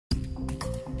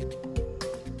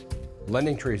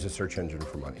LendingTree is a search engine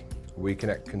for money. We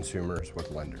connect consumers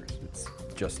with lenders. It's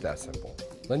just that simple.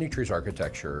 LendingTree's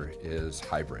architecture is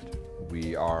hybrid.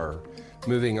 We are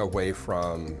moving away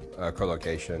from a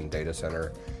co-location data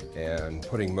center and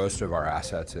putting most of our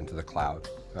assets into the cloud,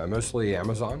 mostly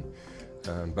Amazon,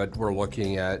 but we're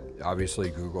looking at obviously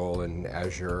Google and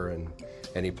Azure and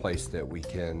any place that we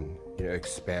can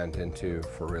expand into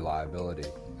for reliability.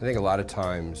 I think a lot of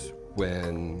times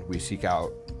when we seek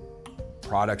out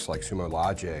products like Sumo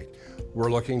Logic,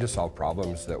 we're looking to solve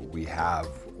problems that we have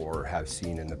or have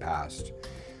seen in the past.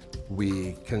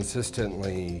 We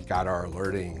consistently got our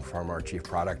alerting from our chief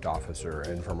product officer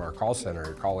and from our call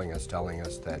center calling us, telling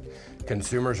us that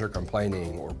consumers are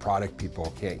complaining or product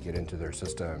people can't get into their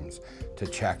systems to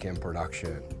check in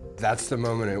production. That's the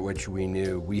moment at which we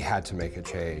knew we had to make a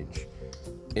change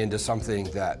into something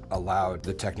that allowed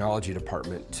the technology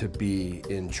department to be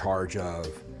in charge of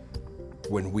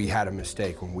when we had a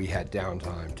mistake, when we had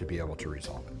downtime, to be able to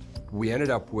resolve it. We ended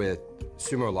up with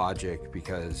Sumo Logic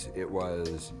because it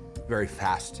was very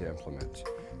fast to implement.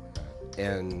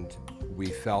 And we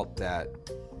felt that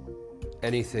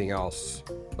anything else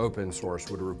open source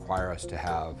would require us to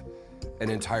have an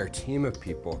entire team of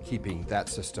people keeping that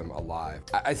system alive.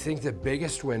 I think the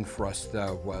biggest win for us,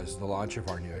 though, was the launch of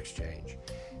our new exchange.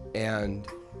 And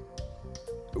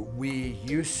we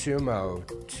used Sumo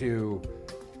to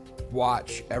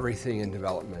watch everything in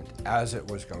development as it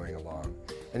was going along.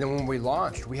 And then when we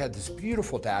launched, we had this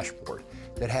beautiful dashboard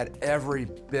that had every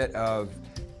bit of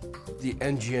the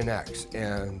NGINX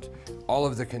and all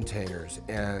of the containers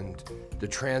and the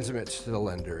transmits to the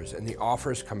lenders and the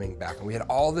offers coming back. And we had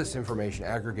all this information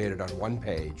aggregated on one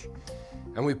page.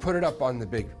 And we put it up on the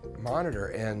big monitor,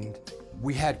 and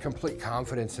we had complete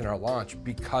confidence in our launch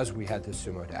because we had this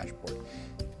Sumo dashboard.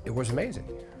 It was amazing.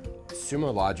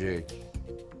 Sumo Logic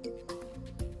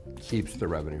keeps the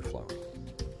revenue flowing.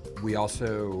 We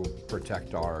also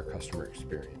protect our customer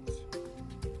experience.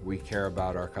 We care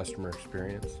about our customer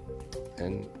experience,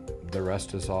 and the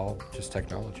rest is all just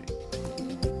technology.